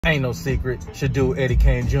Ain't no secret, should do Eddie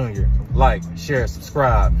Kane Jr. Like, share,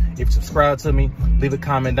 subscribe. If you subscribe to me, leave a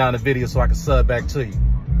comment down the video so I can sub back to you.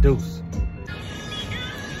 Deuce.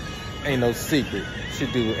 Ain't no secret,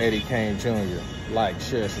 should do Eddie Kane Jr. Like,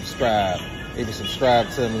 share, subscribe. If you subscribe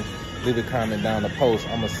to me, leave a comment down the post.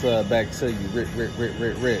 I'ma sub back to you. Rip. Know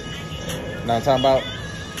what I'm talking about?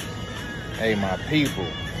 Hey, my people.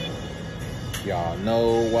 Y'all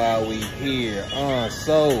know why we here.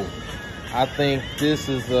 So I think this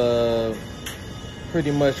is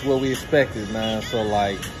pretty much what we expected, man. So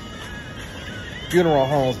like, funeral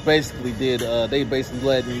homes basically they basically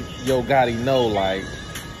letting Yo Gotti know, like,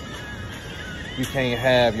 you can't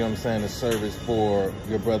have, you know what I'm saying, a service for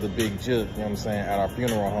your brother Big Jook, you know what I'm saying, at our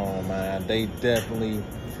funeral home, man. They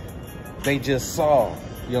just saw, you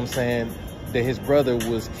know what I'm saying, that his brother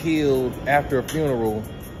was killed after a funeral,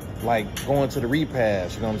 like going to the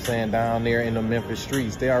repast, you know what I'm saying, down there in the Memphis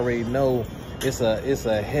streets. They already know it's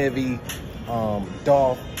a heavy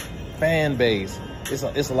Dolph fan base.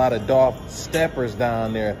 It's a lot of Dolph steppers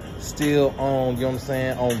down there still on, you know what I'm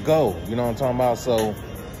saying, on go, you know what I'm talking about? So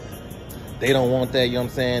they don't want that, you know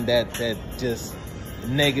what I'm saying, that just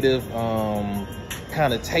negative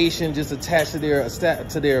connotation just attached to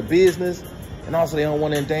their business. And also they don't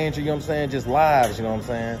want to endanger, you know what I'm saying, just lives, you know what I'm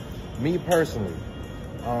saying. Me personally,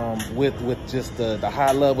 with just the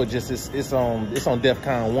high level, just it's on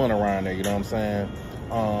DEFCON 1 around there, you know what I'm saying.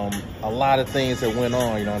 A lot of things that went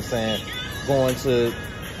on, you know what I'm saying. Going to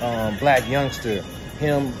Black Youngster,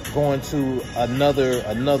 him going to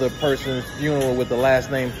another person's funeral with the last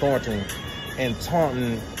name Thornton, and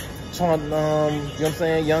taunting, you know what I'm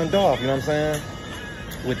saying, young Dolph, you know what I'm saying,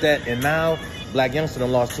 with that. And now Black Youngster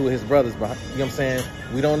done lost 2 of his brothers, but you know what I'm saying,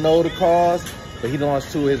 we don't know the cause, but he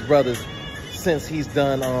lost 2 of his brothers since he's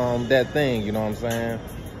done that thing, you know what I'm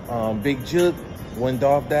saying. Big Jook, when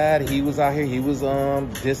Dolph died, he was out here, he was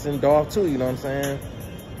dissing Dolph too, you know what I'm saying.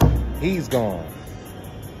 He's gone.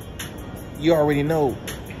 You already know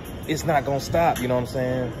it's not gonna stop, you know what I'm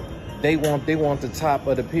saying. They want the top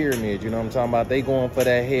of the pyramid, you know what I'm talking about. They going for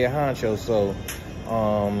that head honcho. So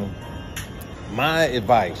my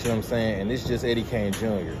advice, you know what I'm saying, and it's just Eddie Kane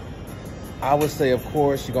Jr. I would say, of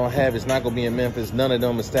course, you're gonna have, it's not gonna be in Memphis. None of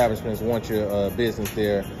them establishments want your business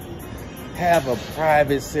there. Have a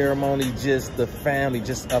private ceremony, just the family,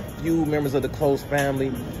 just a few members of the close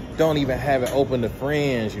family. Don't even have it open to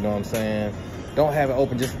friends, you know what I'm saying. Don't have it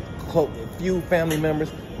open, just a few family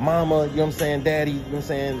members. Mama, you know what I'm saying, daddy, you know what I'm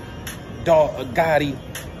saying, dog, Gotti,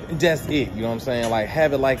 that's it, you know what I'm saying. Like,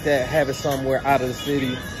 have it like that, have it somewhere out of the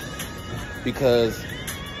city, because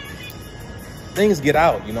things get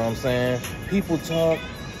out, you know what I'm saying. People talk,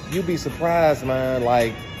 you be surprised, man.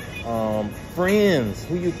 Like, friends,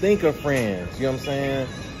 who you think are friends, you know what I'm saying,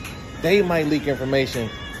 they might leak information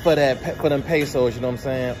for them pesos, you know what I'm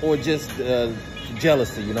saying, or just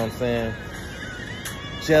jealousy, you know what I'm saying.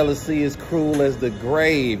 Jealousy is cruel as the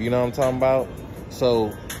grave, you know what I'm talking about.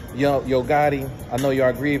 So, Yo Gotti, I know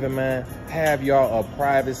y'all grieving, man. Have y'all a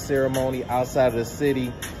private ceremony outside of the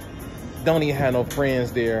city. Don't even have no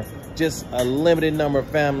friends there. Just a limited number of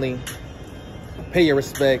family. Pay your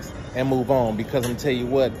respects and move on. Because I'm tell you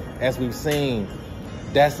what, as we've seen,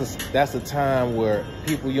 that's a time where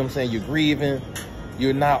people, you know what I'm saying, you're grieving.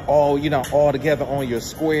 You're not all together on your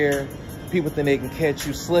square. People think they can catch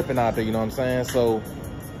you slipping out there, you know what I'm saying? So,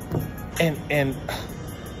 and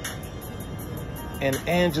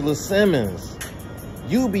Angela Simmons,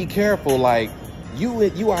 you be careful. Like,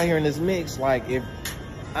 you out here in this mix. Like, if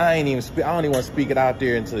I don't even want to speak it out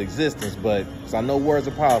there into existence, but because I know words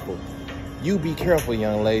are powerful. You be careful,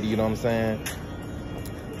 young lady, you know what I'm saying?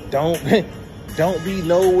 Don't be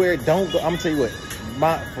nowhere. Don't go. I'm gonna tell you what,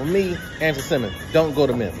 for me, Angela Simmons, don't go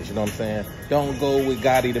to Memphis, you know what I'm saying? Don't go with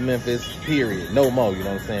Gotti to Memphis, period. No more, you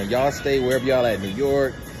know what I'm saying? Y'all stay wherever y'all at, New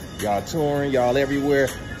York, y'all touring, y'all everywhere.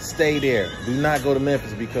 Stay there. Do not go to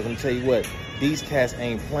Memphis, because I'm tell you what, these cats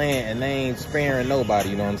ain't playing and they ain't sparing nobody,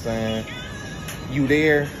 you know what I'm saying? You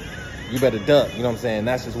there, you better duck, you know what I'm saying?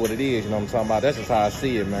 That's just what it is, you know what I'm talking about? That's just how I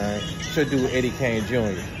see it, man. Should do Eddie Kane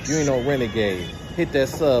Jr. You ain't no renegade. Hit that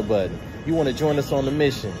sub button. You want to join us on the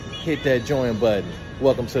mission, hit that join button.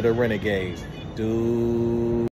 Welcome to the Renegades. Dude.